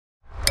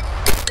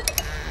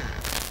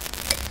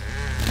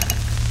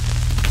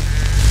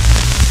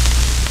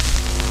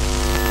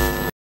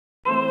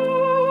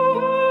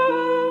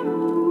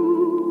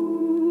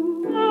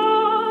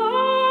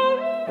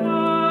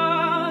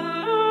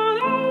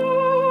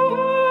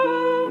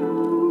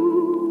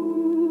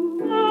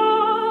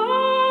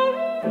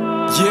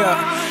Yeah,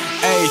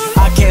 ayy,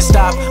 I can't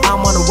stop,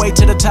 I'm on the way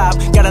to the top.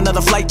 Got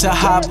another flight to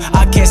hop,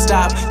 I can't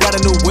stop. Got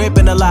a new whip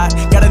and a lot,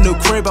 got a new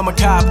crib, I'm a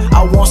cop.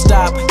 I won't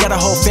stop, got a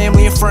whole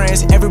family and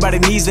friends. Everybody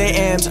needs their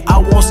M's, I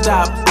won't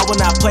stop. I will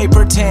not play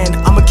pretend,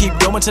 I'ma keep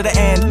going to the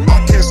end.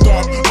 I can't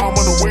stop, I'm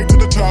on the way to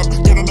the top.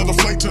 Got another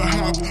flight to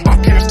hop, I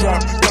can't stop.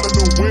 Got a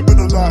new whip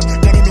and a lot,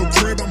 got a new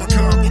crib, I'm a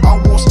cop.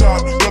 I won't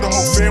stop, got a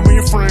whole family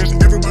and friends.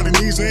 Everybody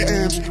needs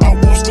their M's, I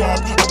won't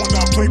stop. I will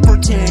not play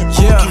pretend,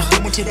 I'ma keep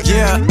going to the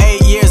end.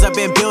 8 years I've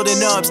been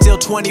building up, still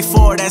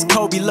 24, that's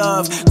Kobe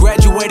love.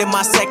 Graduated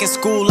my second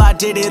school, I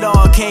did it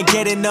all, can't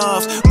get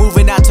enough.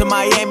 Moving out to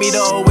Miami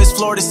though, it's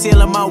floor to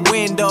ceiling my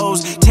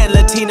windows. 10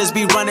 latinas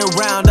be running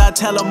around, I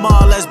tell them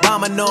all that's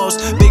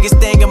vamanos. Biggest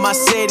thing in my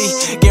city,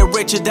 get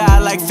rich or die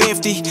like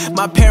 50.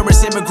 My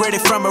parents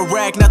immigrated from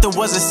Iraq, nothing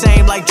was the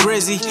same like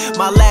Drizzy.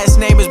 My last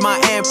name is my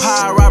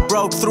empire, I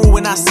broke through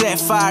and I set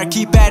fire.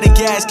 Keep adding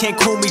gas, can't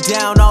cool me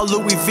down, all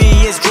Louis V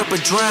is drip or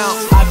drown.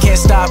 I can't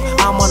stop,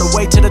 I'm on the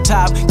way to the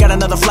top. Got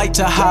another flight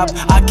to hop,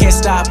 I can't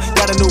stop.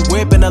 Got a new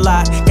whip and a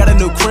lot, got a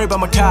new crib,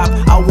 I'm a cop.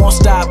 I won't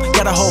stop,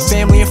 got a whole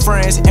family and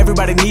friends.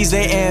 Everybody needs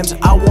their M's,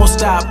 I won't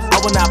stop. I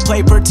will not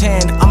play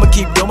pretend, I'ma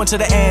keep going to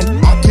the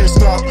end. I can't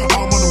stop,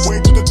 I'm on the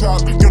way to the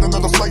top. Got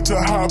another flight to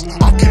hop,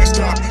 I can't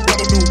stop. Got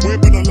a new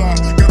whip and a lot,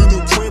 got a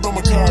new crib, I'm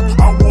a cop.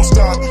 I won't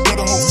stop, got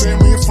a whole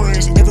family and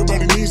friends.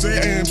 Everybody needs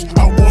their M's,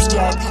 I won't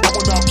stop. I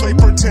will not play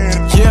pretend,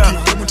 I'ma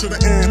keep going to the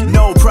end.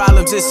 No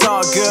problems, it's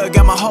all good.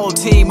 Got my whole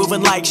team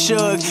moving like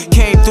Suge.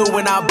 Came through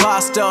when I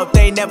bossed up,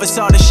 they never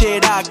saw the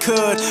shit I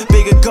could.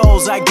 Bigger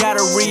goals I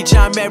gotta reach,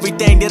 I'm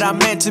everything that I'm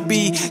meant to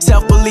be.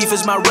 Self-belief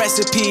is my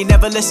recipe,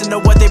 never listen to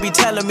what they be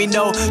telling me,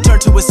 no. Turn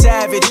to a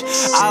savage,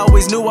 I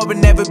always knew I would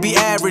never be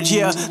average,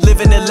 yeah.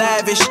 Living in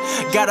lavish,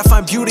 gotta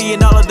find beauty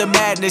in all of the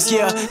madness,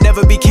 yeah.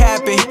 Never be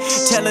capping,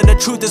 telling the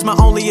truth is my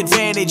only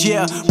advantage,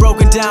 yeah.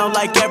 Broken down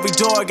like every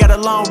door, got a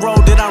long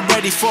road that I'm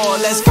ready for,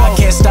 let's go. I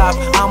can't stop,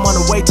 I'm on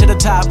the way to the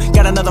top.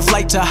 Got another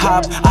flight to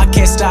hop, I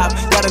can't stop.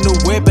 Got a new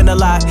whip and a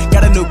lot,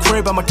 got a new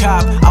crib, I'm a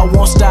cop. I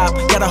won't stop,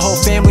 got a whole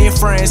family and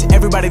friends.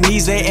 Everybody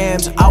needs their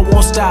M's, I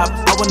won't stop.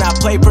 I will not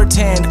play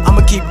pretend,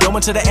 I'ma keep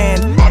going to the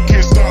end. I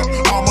can't stop.